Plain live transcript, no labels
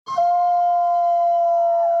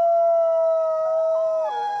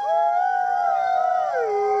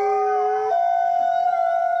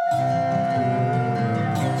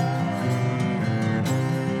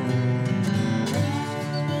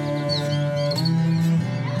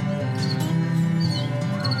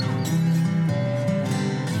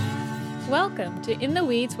Welcome to In the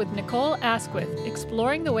Weeds with Nicole Asquith,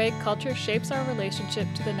 exploring the way culture shapes our relationship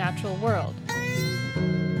to the natural world.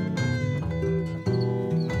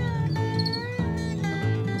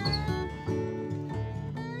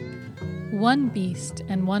 One beast,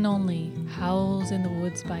 and one only, howls in the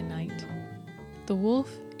woods by night. The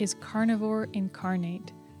wolf is carnivore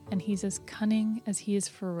incarnate, and he's as cunning as he is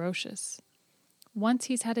ferocious. Once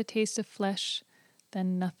he's had a taste of flesh,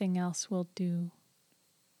 then nothing else will do.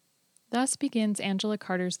 Thus begins Angela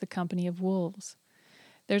Carter's The Company of Wolves.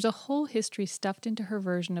 There's a whole history stuffed into her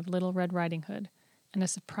version of Little Red Riding Hood, and a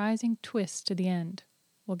surprising twist to the end.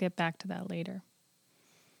 We'll get back to that later.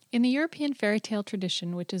 In the European fairy tale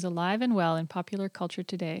tradition, which is alive and well in popular culture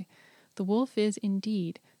today, the wolf is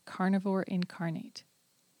indeed carnivore incarnate.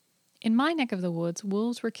 In my neck of the woods,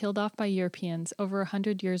 wolves were killed off by Europeans over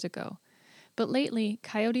 100 years ago, but lately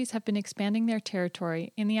coyotes have been expanding their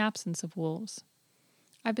territory in the absence of wolves.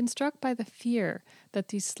 I've been struck by the fear that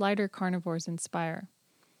these slighter carnivores inspire.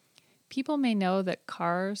 People may know that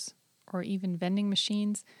cars, or even vending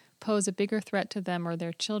machines, pose a bigger threat to them or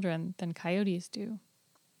their children than coyotes do.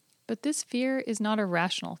 But this fear is not a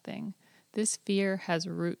rational thing. This fear has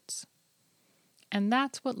roots. And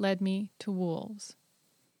that's what led me to wolves.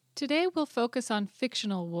 Today we'll focus on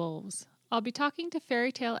fictional wolves. I'll be talking to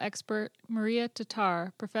fairy tale expert Maria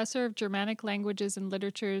Tatar, professor of Germanic languages and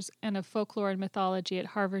literatures and of folklore and mythology at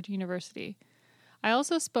Harvard University. I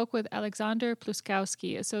also spoke with Alexander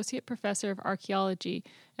Pluskowski, associate professor of archaeology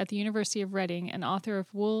at the University of Reading and author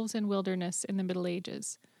of Wolves and Wilderness in the Middle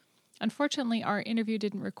Ages. Unfortunately, our interview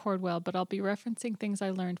didn't record well, but I'll be referencing things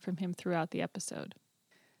I learned from him throughout the episode.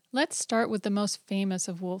 Let's start with the most famous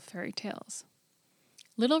of wolf fairy tales.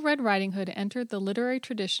 Little Red Riding Hood entered the literary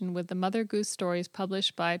tradition with the Mother Goose stories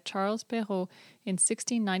published by Charles Perrault in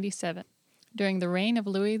 1697, during the reign of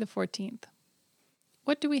Louis XIV.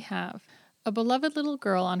 What do we have? A beloved little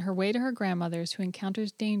girl on her way to her grandmother's who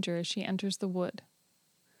encounters danger as she enters the wood.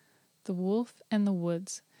 The wolf and the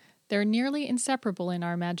woods. They're nearly inseparable in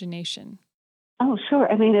our imagination. Oh,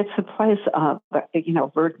 sure. I mean, it's a place of,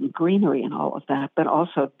 verdant greenery and all of that, but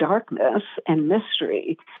also darkness and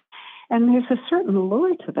mystery. And there's a certain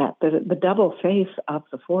allure to that, the double face of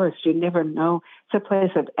the forest. You never know. It's a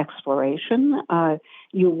place of exploration.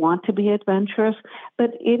 You want to be adventurous, but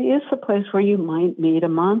it is a place where you might meet a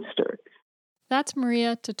monster. That's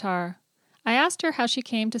Maria Tatar. I asked her how she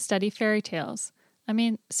came to study fairy tales. I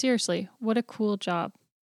mean, seriously, what a cool job.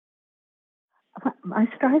 I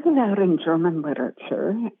started out in German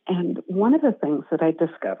literature, and one of the things that I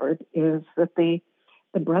discovered is that the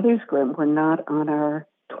Brothers Grimm were not on our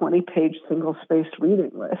 20-page single-spaced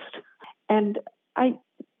reading list. And I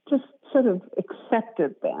just sort of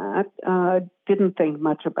accepted that, didn't think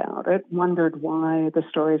much about it, wondered why the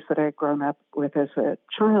stories that I'd grown up with as a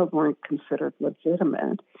child weren't considered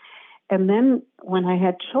legitimate. And then when I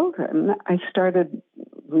had children, I started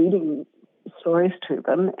reading stories to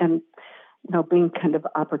them and being kind of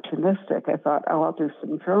opportunistic, I thought, I'll do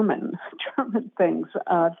some German things.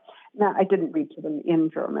 Now, I didn't read to them in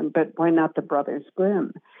German, but why not the Brothers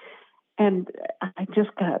Grimm? And I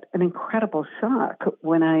just got an incredible shock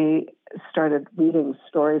when I started reading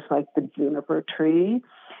stories like The Juniper Tree,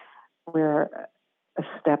 where a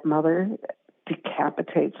stepmother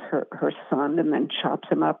decapitates her son and then chops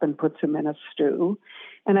him up and puts him in a stew.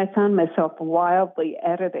 And I found myself wildly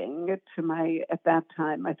editing at that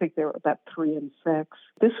time, I think they were about 3 and 6.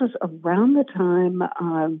 This was around the time,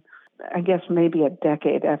 I guess maybe a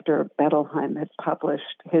decade after Bettelheim had published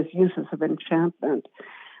his Uses of Enchantment,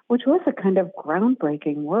 which was a kind of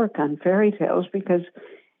groundbreaking work on fairy tales because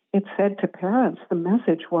it said to parents, the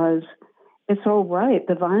message was, it's all right,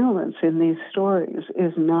 the violence in these stories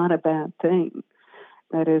is not a bad thing.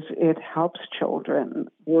 That is, it helps children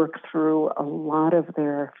work through a lot of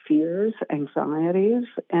their fears, anxieties,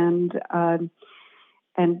 and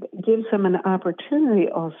gives them an opportunity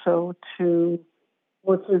also to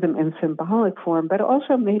work through them in symbolic form, but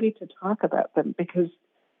also maybe to talk about them. Because,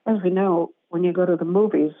 as we know, when you go to the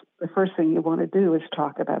movies, the first thing you want to do is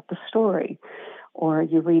talk about the story. Or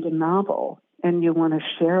you read a novel and you want to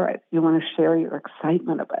share it. You want to share your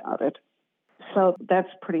excitement about it. So that's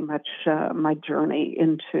pretty much my journey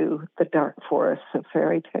into the dark forests of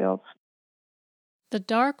fairy tales. The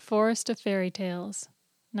dark forest of fairy tales.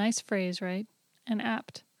 Nice phrase, right? And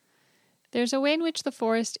apt. There's a way in which the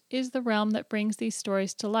forest is the realm that brings these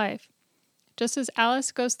stories to life. Just as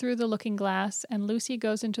Alice goes through the looking glass and Lucy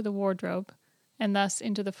goes into the wardrobe, and thus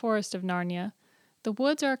into the forest of Narnia, the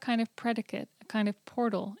woods are a kind of predicate, a kind of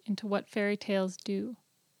portal into what fairy tales do.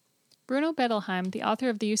 Bruno Bettelheim, the author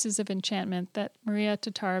of The Uses of Enchantment that Maria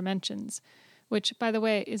Tatar mentions, which, by the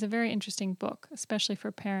way, is a very interesting book, especially for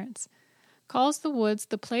parents, calls the woods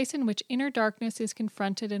the place in which inner darkness is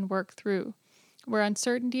confronted and worked through, where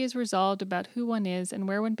uncertainty is resolved about who one is and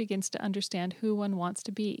where one begins to understand who one wants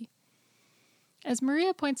to be. As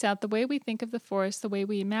Maria points out, the way we think of the forest, the way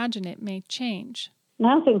we imagine it, may change.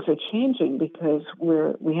 Now things are changing because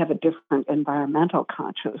we have a different environmental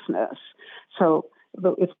consciousness. So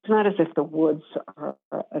it's not as if the woods are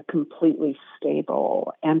a completely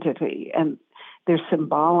stable entity, and their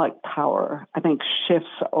symbolic power, I think, shifts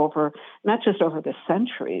over, not just over the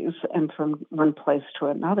centuries and from one place to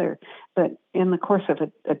another, but in the course of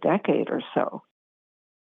a decade or so.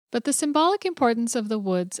 But the symbolic importance of the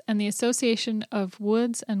woods and the association of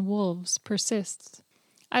woods and wolves persists.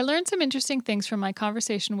 I learned some interesting things from my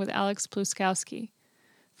conversation with Alex Pluskowski.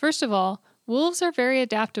 First of all, wolves are very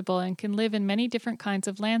adaptable and can live in many different kinds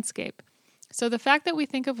of landscape. So the fact that we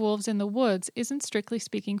think of wolves in the woods isn't strictly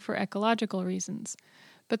speaking for ecological reasons.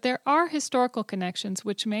 But there are historical connections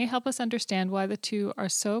which may help us understand why the two are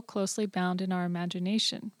so closely bound in our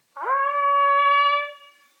imagination.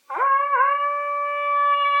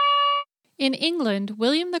 In England,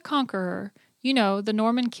 William the Conqueror, the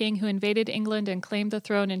Norman king who invaded England and claimed the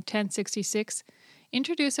throne in 1066,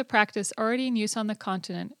 introduced a practice already in use on the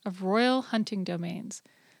continent of royal hunting domains.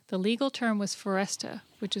 The legal term was foresta,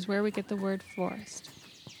 which is where we get the word forest.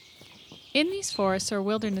 In these forests or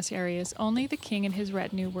wilderness areas, only the king and his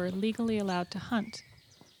retinue were legally allowed to hunt.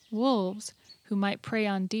 Wolves, who might prey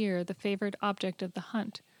on deer, the favored object of the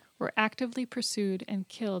hunt, were actively pursued and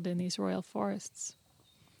killed in these royal forests.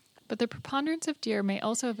 But the preponderance of deer may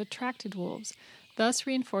also have attracted wolves, thus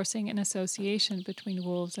reinforcing an association between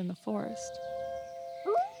wolves and the forest.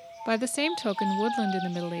 By the same token, woodland in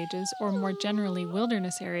the Middle Ages, or more generally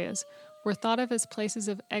wilderness areas, were thought of as places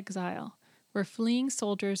of exile, where fleeing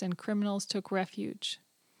soldiers and criminals took refuge.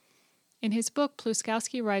 In his book,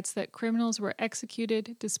 Pluskowski writes that criminals were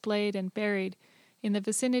executed, displayed, and buried in the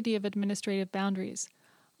vicinity of administrative boundaries,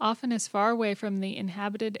 often as far away from the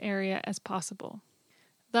inhabited area as possible.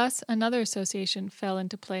 Thus, another association fell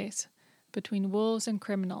into place between wolves and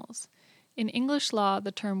criminals. In English law,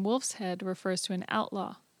 the term wolf's head refers to an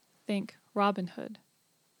outlaw. Think Robin Hood.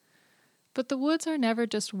 But the woods are never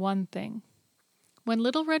just one thing. When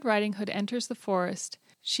Little Red Riding Hood enters the forest,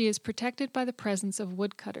 she is protected by the presence of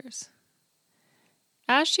woodcutters.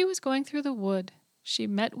 As she was going through the wood, she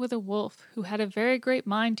met with a wolf who had a very great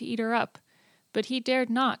mind to eat her up, but he dared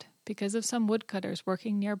not because of some woodcutters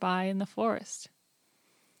working nearby in the forest.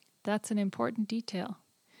 That's an important detail.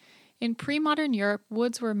 In pre-modern Europe,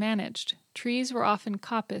 woods were managed. Trees were often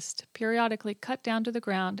coppiced, periodically cut down to the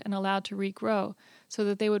ground and allowed to regrow so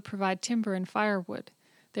that they would provide timber and firewood.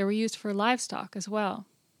 They were used for livestock as well.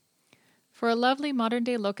 For a lovely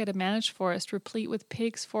modern-day look at a managed forest replete with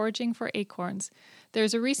pigs foraging for acorns,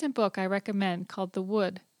 there's a recent book I recommend called The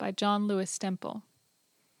Wood by John Lewis Stempel.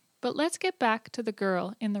 But let's get back to the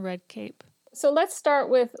girl in the red cape. So let's start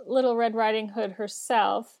with Little Red Riding Hood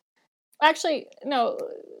herself. Actually, no,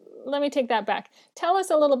 let me take that back. Tell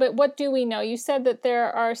us a little bit, what do we know? You said that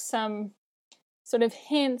there are some sort of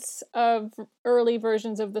hints of early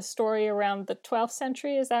versions of the story around the 12th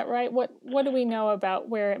century. Is that right? What do we know about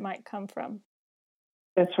where it might come from?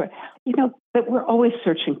 That's right. That we're always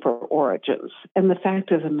searching for origins. And the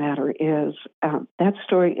fact of the matter is that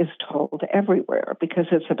story is told everywhere because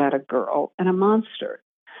it's about a girl and a monster.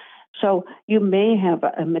 So you may have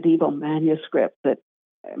a medieval manuscript that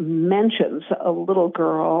mentions a little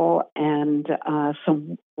girl and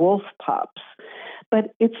some wolf pups,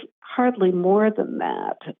 but it's hardly more than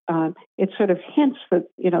that. It sort of hints that,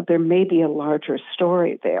 there may be a larger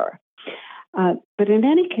story there. But in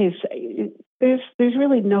any case, there's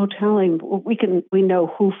really no telling. We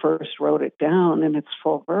know who first wrote it down in its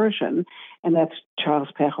full version, and that's Charles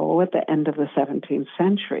Perrault at the end of the 17th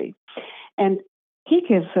century. And he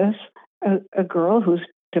gives us a girl who's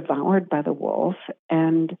devoured by the wolf,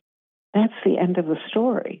 and that's the end of the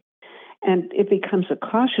story. And it becomes a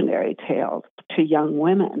cautionary tale to young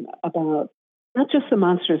women about not just the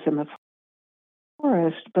monsters in the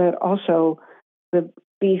forest, but also the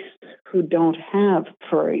beasts who don't have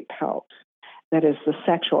furry pelt. That is, the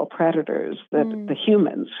sexual predators, the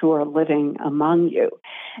humans who are living among you.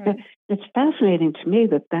 Right. It's fascinating to me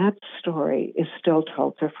that story is still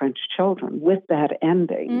told to French children with that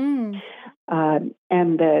ending. And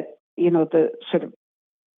that, the sort of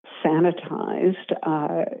sanitized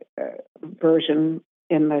version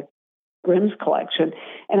in the Grimm's collection,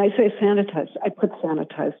 and I say sanitized, I put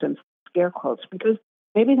sanitized in scare quotes because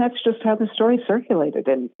maybe that's just how the story circulated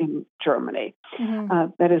in Germany.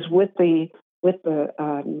 That is with the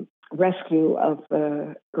rescue of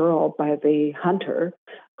the girl by the hunter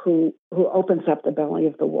who opens up the belly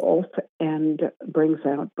of the wolf and brings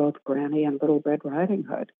out both Granny and Little Red Riding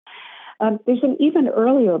Hood. There's an even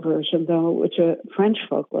earlier version, though, which a French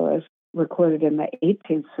folklorist recorded in the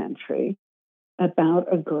 18th century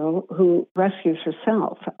about a girl who rescues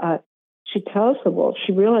herself. She tells the wolf,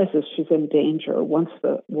 she realizes she's in danger once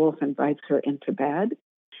the wolf invites her into bed.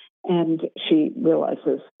 And she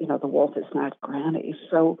realizes, the wolf is not Granny.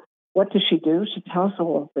 So what does she do? She tells the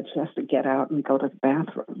wolf that she has to get out and go to the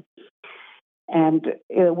bathroom. And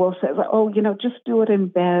the wolf says, just do it in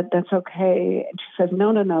bed. That's okay. And she says,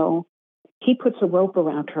 no. He puts a rope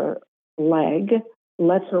around her leg,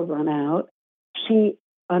 lets her run out. She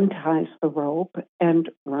unties the rope and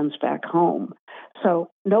runs back home.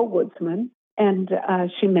 So no woodsman, and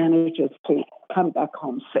she manages to come back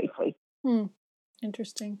home safely.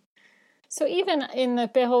 Interesting. So even in the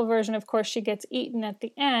Perrault version, of course, she gets eaten at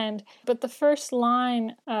the end, but the first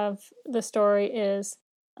line of the story is,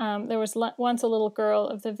 there was once a little girl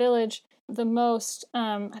of the village, the most,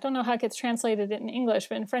 I don't know how it gets translated in English,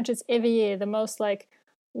 but in French it's éveillée, the most like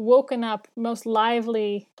woken up, most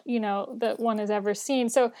lively, that one has ever seen.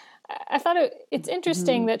 So I thought it's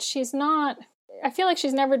interesting that she's not, I feel like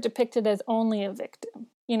she's never depicted as only a victim.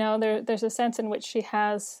 There's a sense in which she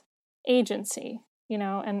has agency,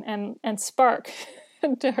 and spark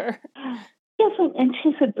to her. Yes, and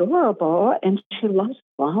she's adorable, and she loves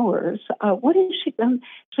flowers. What has she done?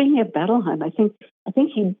 Speaking of Bettelheim, I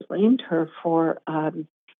think he blamed her for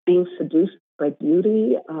being seduced by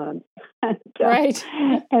beauty right,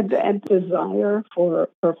 and desire for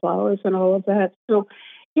flowers and all of that. So,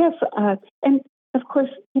 yes, and of course,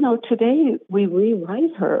 today we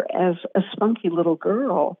rewrite her as a spunky little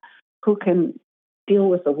girl who can deal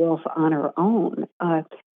with the wolf on her own.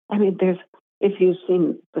 If you've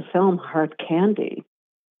seen the film Hard Candy,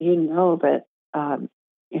 you know that,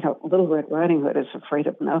 Little Red Riding Hood is afraid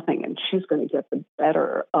of nothing, and she's going to get the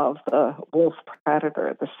better of the wolf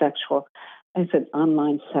predator, it's an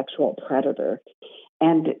online sexual predator.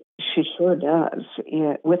 And she sure does,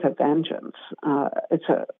 with a vengeance. It's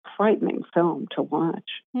a frightening film to watch.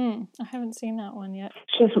 I haven't seen that one yet.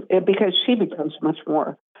 Because she becomes much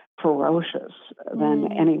more ferocious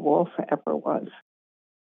than any wolf ever was.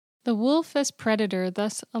 The wolf as predator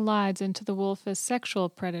thus elides into the wolf as sexual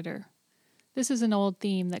predator. This is an old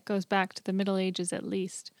theme that goes back to the Middle Ages at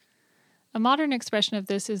least. A modern expression of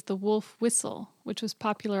this is the wolf whistle, which was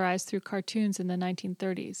popularized through cartoons in the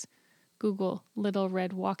 1930s. Google Little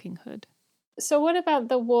Red Walking Hood. So what about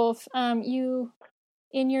the wolf? You,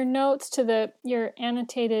 in your notes to your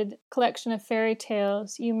annotated collection of fairy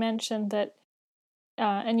tales, you mentioned that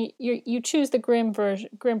and you choose the Grimm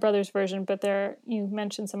Brothers version, but you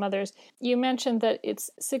mentioned some others. You mentioned that it's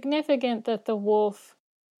significant that the wolf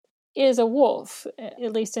is a wolf,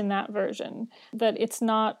 at least in that version, that it's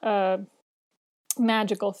not a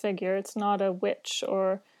magical figure, it's not a witch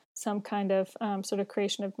or some kind of sort of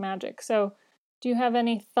creation of magic. So do you have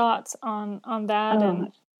any thoughts on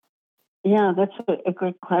that? Yeah, that's a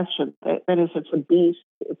good question. That is, it's a beast.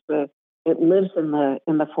 It lives in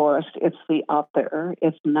the forest. It's the other.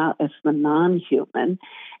 It's the non-human.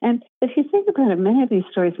 And if you think about it, many of these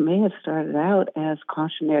stories may have started out as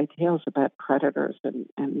cautionary tales about predators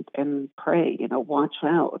and prey. Watch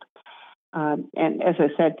out. And as I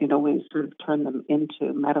said, we sort of turn them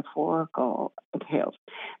into metaphorical tales.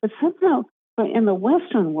 But somehow, in the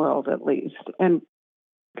Western world at least, and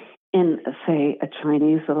in, say, a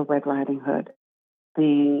Chinese Little Red Riding Hood,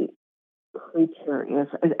 the creature is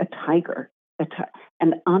a tiger,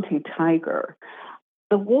 an anti-tiger.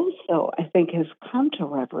 The wolf, though, I think, has come to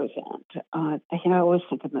represent, I always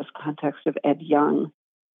think in this context of Ed Young,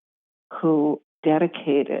 who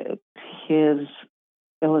dedicated his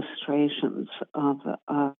illustrations of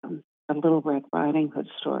a Little Red Riding Hood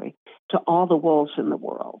story to all the wolves in the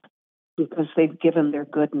world, because they've given their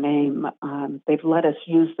good name. They've let us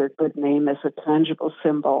use their good name as a tangible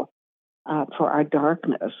symbol for our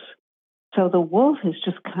darkness. So the wolf has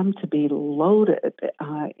just come to be loaded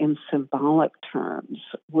in symbolic terms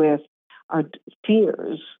with our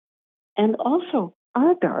fears and also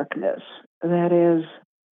our darkness. That is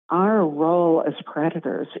our role as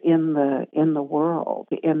predators in the world,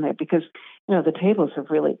 because the tables have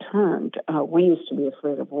really turned. We used to be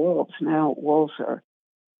afraid of wolves. Now wolves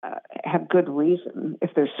have good reason.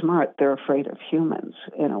 If they're smart, they're afraid of humans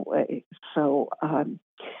in a way. So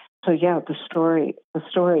yeah, the story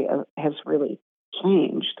has really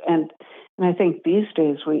changed, and I think these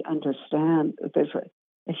days we understand that there's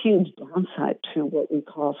a huge downside to what we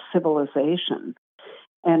call civilization,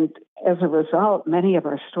 And as a result, many of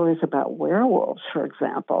our stories about werewolves, for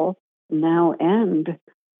example, now end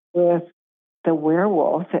with the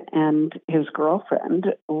werewolf and his girlfriend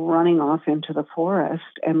running off into the forest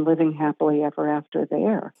and living happily ever after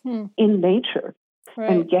there in nature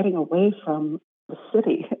and getting away from the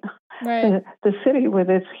city, the city with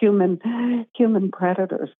its human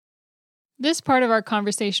predators. This part of our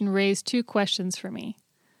conversation raised two questions for me.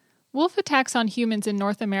 Wolf attacks on humans in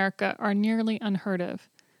North America are nearly unheard of.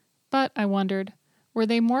 But, I wondered, were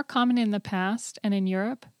they more common in the past and in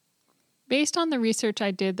Europe? Based on the research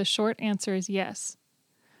I did, the short answer is yes.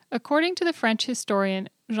 According to the French historian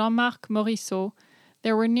Jean-Marc Morisseau,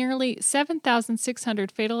 there were nearly 7,600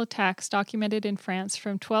 fatal attacks documented in France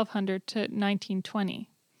from 1200 to 1920.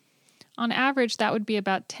 On average, that would be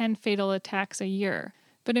about 10 fatal attacks a year,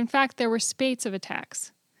 but in fact there were spates of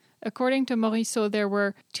attacks. According to Morisseau, there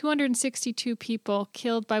were 262 people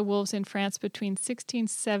killed by wolves in France between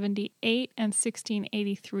 1678 and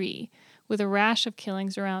 1683, with a rash of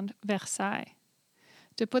killings around Versailles.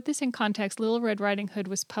 To put this in context, Little Red Riding Hood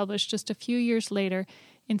was published just a few years later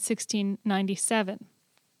in 1697.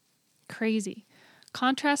 Crazy.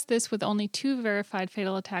 Contrast this with only 2 verified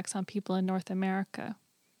fatal attacks on people in North America.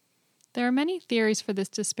 There are many theories for this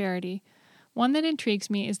disparity. One that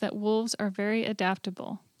intrigues me is that wolves are very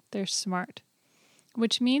adaptable. They're smart,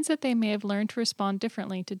 which means that they may have learned to respond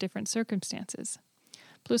differently to different circumstances.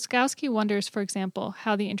 Pluskowski wonders, for example,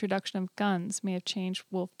 how the introduction of guns may have changed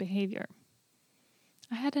wolf behavior.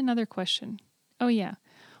 I had another question. Oh yeah,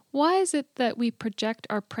 why is it that we project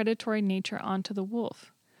our predatory nature onto the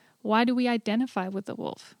wolf? Why do we identify with the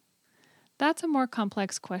wolf? That's a more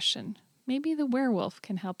complex question. Maybe the werewolf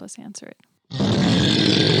can help us answer it.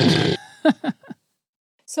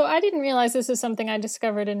 So I didn't realize this is something I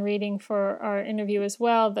discovered in reading for our interview as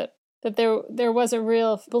well, that there was a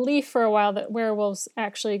real belief for a while that werewolves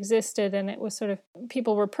actually existed, and it was sort of,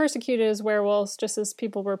 people were persecuted as werewolves just as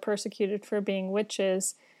people were persecuted for being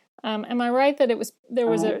witches. Am I right that there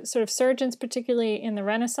was a sort of surgence, particularly in the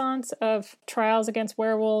Renaissance, of trials against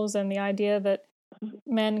werewolves and the idea that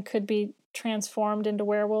men could be transformed into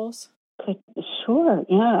werewolves? Sure,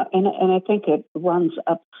 yeah, and I think it runs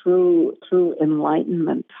up through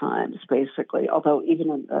Enlightenment times, basically. Although even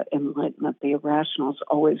in the Enlightenment, the irrational is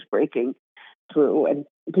always breaking through, and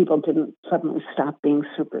people didn't suddenly stop being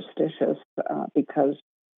superstitious because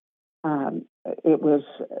it was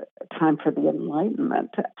time for the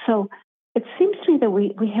Enlightenment. So it seems to me that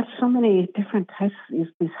we have so many different types of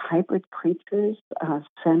these hybrid creatures,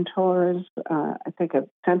 centaurs. I think of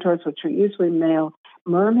centaurs, which are usually male.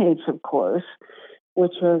 Mermaids, of course,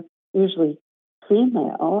 which are usually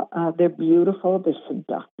female. They're beautiful, they're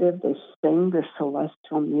seductive, they sing their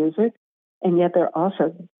celestial music, and yet they're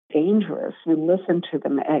also dangerous. You listen to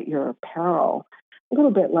them at your peril, a little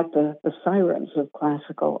bit like the sirens of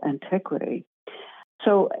classical antiquity.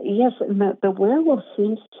 So, yes, the werewolf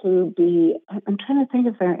seems to be, I'm trying to think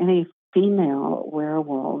if there are any female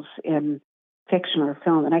werewolves in fiction or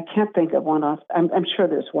film, and I can't think of one off. I'm sure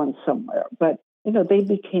there's one somewhere, but they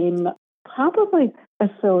became probably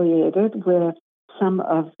affiliated with some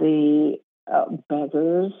of the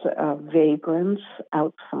beggars, vagrants,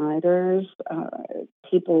 outsiders,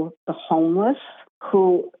 people, the homeless,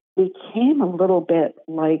 who became a little bit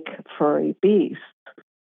like furry beasts.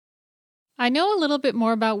 I know a little bit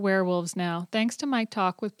more about werewolves now, thanks to my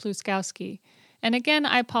talk with Pluskowski. And again,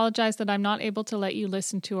 I apologize that I'm not able to let you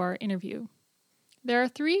listen to our interview. There are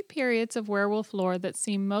 3 periods of werewolf lore that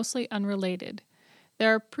seem mostly unrelated.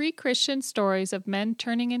 There are pre-Christian stories of men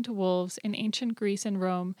turning into wolves in ancient Greece and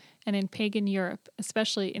Rome and in pagan Europe,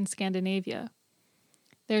 especially in Scandinavia.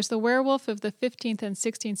 There's the werewolf of the 15th and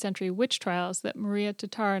 16th century witch trials that Maria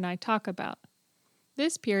Tatar and I talk about.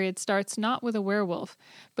 This period starts not with a werewolf,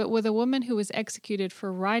 but with a woman who was executed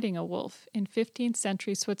for riding a wolf in 15th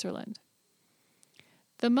century Switzerland.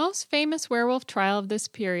 The most famous werewolf trial of this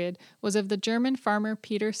period was of the German farmer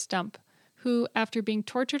Peter Stump, who, after being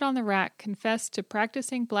tortured on the rack, confessed to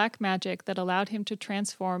practicing black magic that allowed him to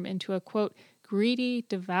transform into a, quote, greedy,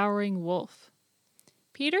 devouring wolf.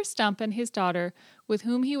 Peter Stump and his daughter, with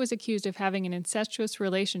whom he was accused of having an incestuous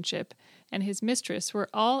relationship, and his mistress were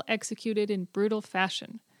all executed in brutal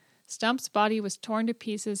fashion. Stump's body was torn to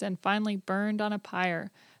pieces and finally burned on a pyre,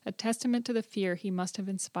 a testament to the fear he must have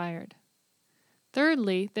inspired.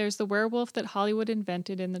 Thirdly, there's the werewolf that Hollywood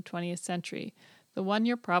invented in the 20th century, the one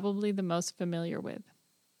you're probably the most familiar with.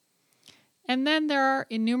 And then there are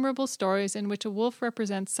innumerable stories in which a wolf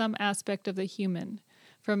represents some aspect of the human,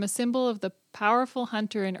 from a symbol of the powerful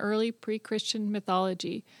hunter in early pre-Christian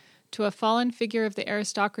mythology, to a fallen figure of the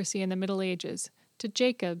aristocracy in the Middle Ages, to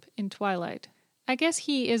Jacob in Twilight. I guess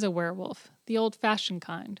he is a werewolf, the old-fashioned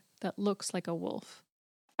kind that looks like a wolf.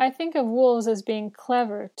 I think of wolves as being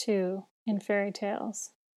clever, too, in fairy tales.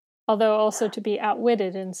 Although also to be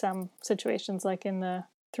outwitted in some situations, like in the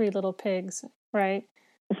Three Little Pigs, right?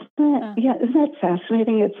 Isn't that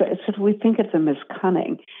fascinating? It's we think of them as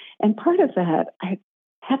cunning. And part of that, I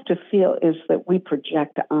have to feel, is that we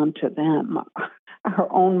project onto them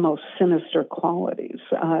our own most sinister qualities,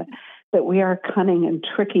 that we are cunning and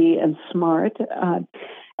tricky and smart.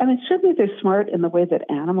 I mean, certainly they're smart in the way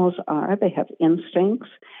that animals are. They have instincts.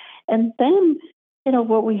 And then,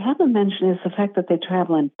 what we haven't mentioned is the fact that they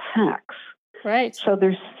travel in packs. Right. So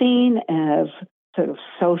they're seen as sort of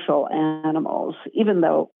social animals, even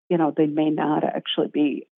though, they may not actually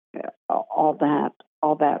be all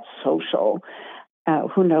that social.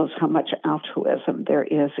 Who knows how much altruism there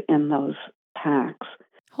is in those packs.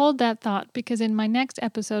 Hold that thought, because in my next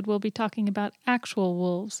episode, we'll be talking about actual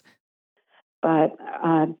wolves. But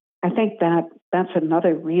I think that's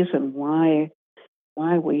another reason why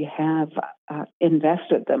we have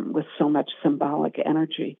invested them with so much symbolic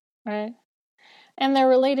energy. Right. And they're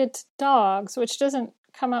related to dogs, which doesn't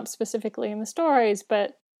come up specifically in the stories,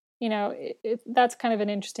 but, that's kind of an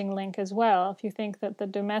interesting link as well. If you think that the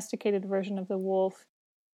domesticated version of the wolf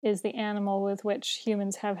is the animal with which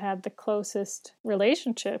humans have had the closest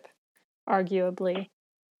relationship, arguably.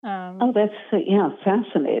 That's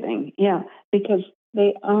fascinating. Yeah, because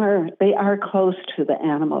they are close to the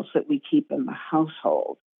animals that we keep in the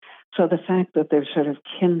household. So the fact that they're sort of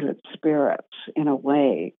kindred spirits in a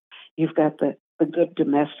way, you've got the good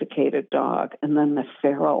domesticated dog and then the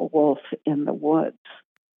feral wolf in the woods.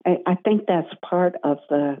 I think that's part of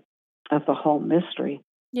the whole mystery.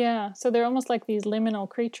 Yeah, so they're almost like these liminal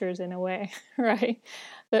creatures in a way, right?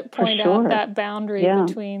 That point out that boundary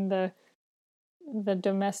between the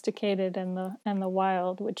domesticated and the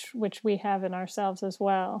wild, which we have in ourselves as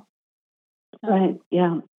well. Right.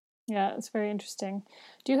 Yeah. Yeah, it's very interesting.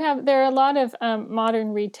 There are a lot of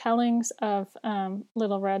modern retellings of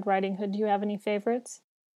Little Red Riding Hood. Do you have any favorites?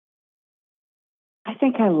 I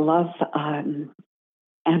think I love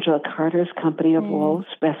Angela Carter's Company of Wolves,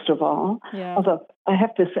 best of all. Yeah. Although I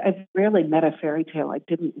have to say, I've rarely met a fairy tale I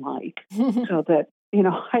didn't like. So that,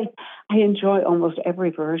 I enjoy almost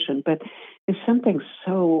every version, but there's something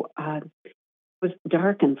so was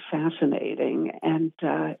dark and fascinating. And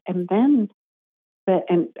then,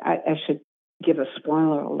 I should give a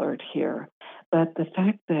spoiler alert here, but the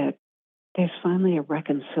fact that there's finally a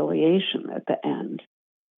reconciliation at the end,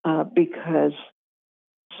 because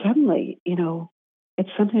suddenly, it's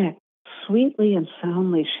something that sweetly and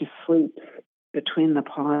soundly she sleeps between the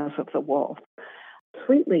paws of the wolf.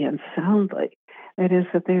 Sweetly and soundly. That is,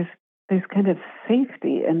 that there's kind of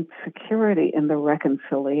safety and security in the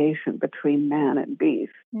reconciliation between man and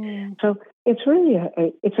beast. So it's really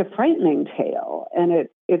it's a frightening tale, and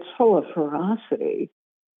it's full of ferocity,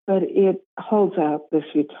 but it holds out this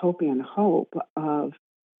utopian hope of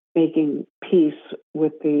making peace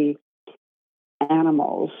with the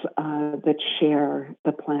animals that share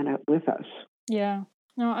the planet with us. Yeah.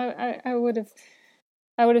 No, I would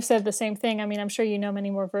have said the same thing. I mean, I'm sure you know many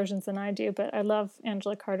more versions than I do, but I love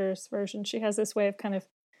Angela Carter's version. She has this way of kind of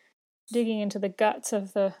digging into the guts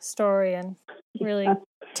of the story and really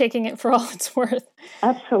taking it for all it's worth.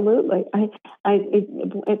 Absolutely. I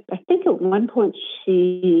think at one point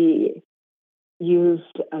she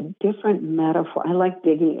used a different metaphor. I like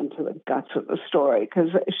digging into the guts of the story because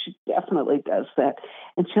she definitely does that.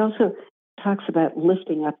 And she also talks about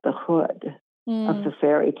lifting up the hood of the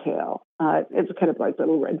fairy tale. It's kind of like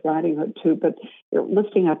Little Red Riding Hood too, but you're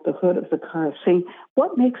lifting up the hood of the car, seeing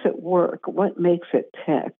what makes it work, what makes it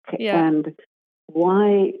tick, and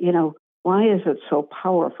why is it so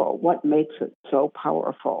powerful? What makes it so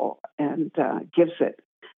powerful and gives it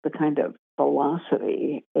the kind of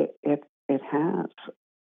velocity it has.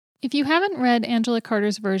 If you haven't read Angela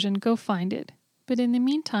Carter's version, go find it. But in the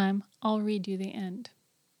meantime, I'll read you the end.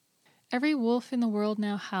 Every wolf in the world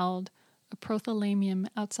now howled a prothalamium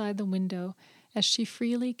outside the window as she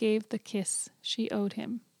freely gave the kiss she owed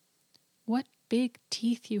him. What big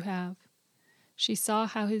teeth you have! She saw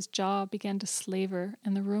how his jaw began to slaver,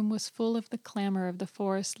 and the room was full of the clamor of the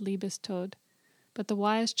forest Liebestod. But the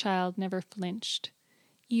wise child never flinched,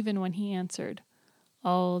 even when he answered,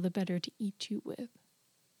 "All the better to eat you with."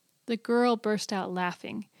 The girl burst out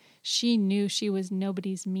laughing. She knew she was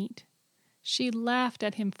nobody's meat. She laughed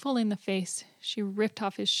at him full in the face. She ripped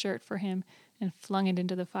off his shirt for him and flung it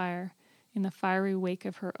into the fire, in the fiery wake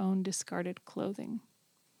of her own discarded clothing.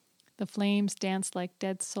 The flames danced like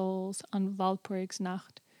dead souls on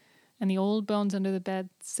Walpurgisnacht, and the old bones under the bed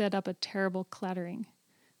set up a terrible clattering.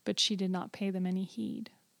 but she did not pay them any heed.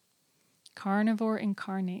 Carnivore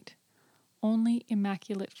incarnate, only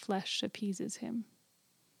immaculate flesh appeases him.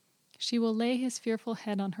 She will lay his fearful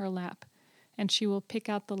head on her lap, and she will pick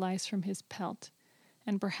out the lice from his pelt,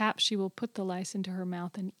 and perhaps she will put the lice into her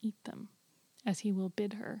mouth and eat them, as he will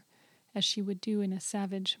bid her, as she would do in a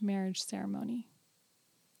savage marriage ceremony.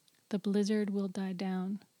 The blizzard will die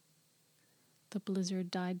down. The blizzard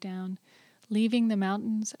died down, leaving the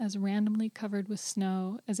mountains as randomly covered with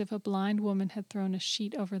snow as if a blind woman had thrown a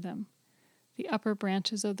sheet over them, the upper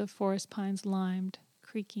branches of the forest pines limed,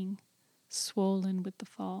 creaking, swollen with the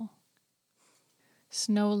fall.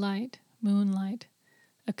 Snowlight, moonlight,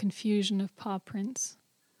 a confusion of paw prints.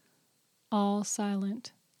 All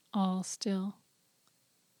silent, all still.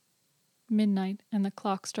 Midnight and the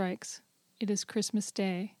clock strikes. It is Christmas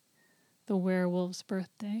Day, the werewolf's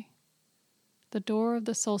birthday. The door of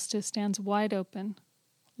the solstice stands wide open.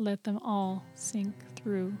 Let them all sink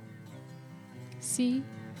through. See,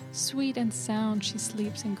 sweet and sound she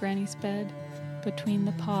sleeps in Granny's bed, between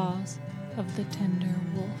the paws of the tender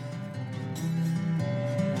wolf.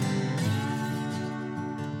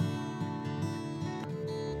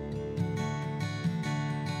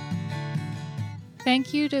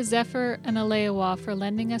 Thank you to Zephyr and Alewa for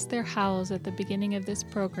lending us their howls at the beginning of this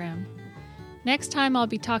program. Next time I'll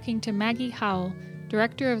be talking to Maggie Howell,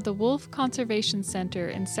 director of the Wolf Conservation Center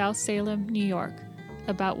in South Salem, New York,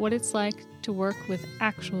 about what it's like to work with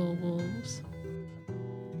actual wolves.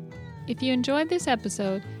 If you enjoyed this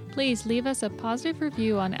episode, please leave us a positive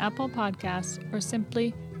review on Apple Podcasts or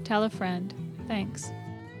simply tell a friend. Thanks.